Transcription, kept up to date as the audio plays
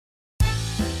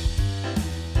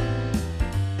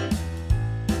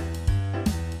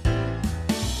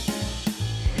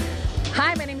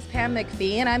Pam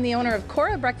McPhee, and I'm the owner of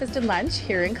Cora Breakfast and Lunch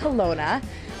here in Kelowna.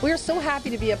 We are so happy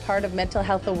to be a part of Mental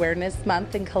Health Awareness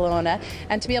Month in Kelowna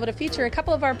and to be able to feature a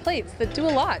couple of our plates that do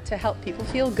a lot to help people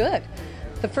feel good.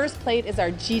 The first plate is our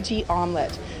Gigi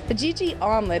omelet. The Gigi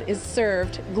omelet is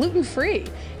served gluten-free.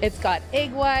 It's got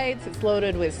egg whites, it's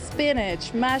loaded with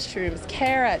spinach, mushrooms,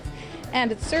 carrots,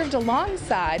 and it's served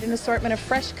alongside an assortment of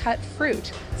fresh cut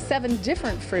fruit, 7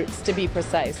 different fruits to be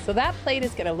precise. So that plate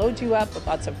is going to load you up with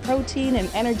lots of protein and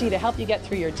energy to help you get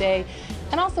through your day,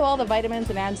 and also all the vitamins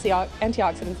and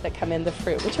antioxidants that come in the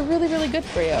fruit, which are really, really good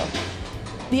for you.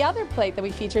 The other plate that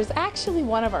we feature is actually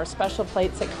one of our special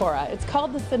plates at Cora. It's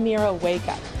called the Samira Wake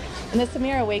Up. In the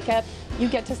Samira Wake Up, you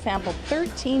get to sample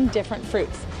 13 different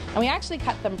fruits, and we actually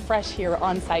cut them fresh here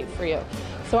on site for you.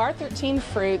 So our 13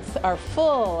 fruits are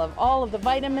full of all of the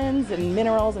vitamins and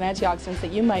minerals and antioxidants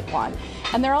that you might want.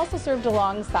 And they're also served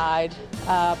alongside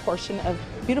a portion of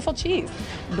beautiful cheese,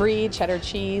 brie, cheddar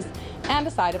cheese, and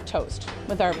a side of toast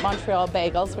with our Montreal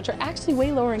bagels, which are actually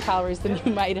way lower in calories than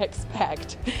you might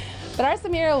expect. But our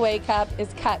Samira Wake Up is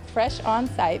cut fresh on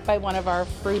site by one of our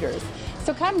fruiters.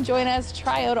 So come join us,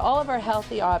 try out all of our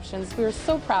healthy options. We are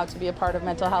so proud to be a part of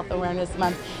Mental Health Awareness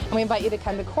Month, and we invite you to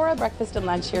come to Cora Breakfast and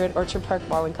Lunch here at Orchard Park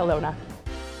Mall in Kelowna.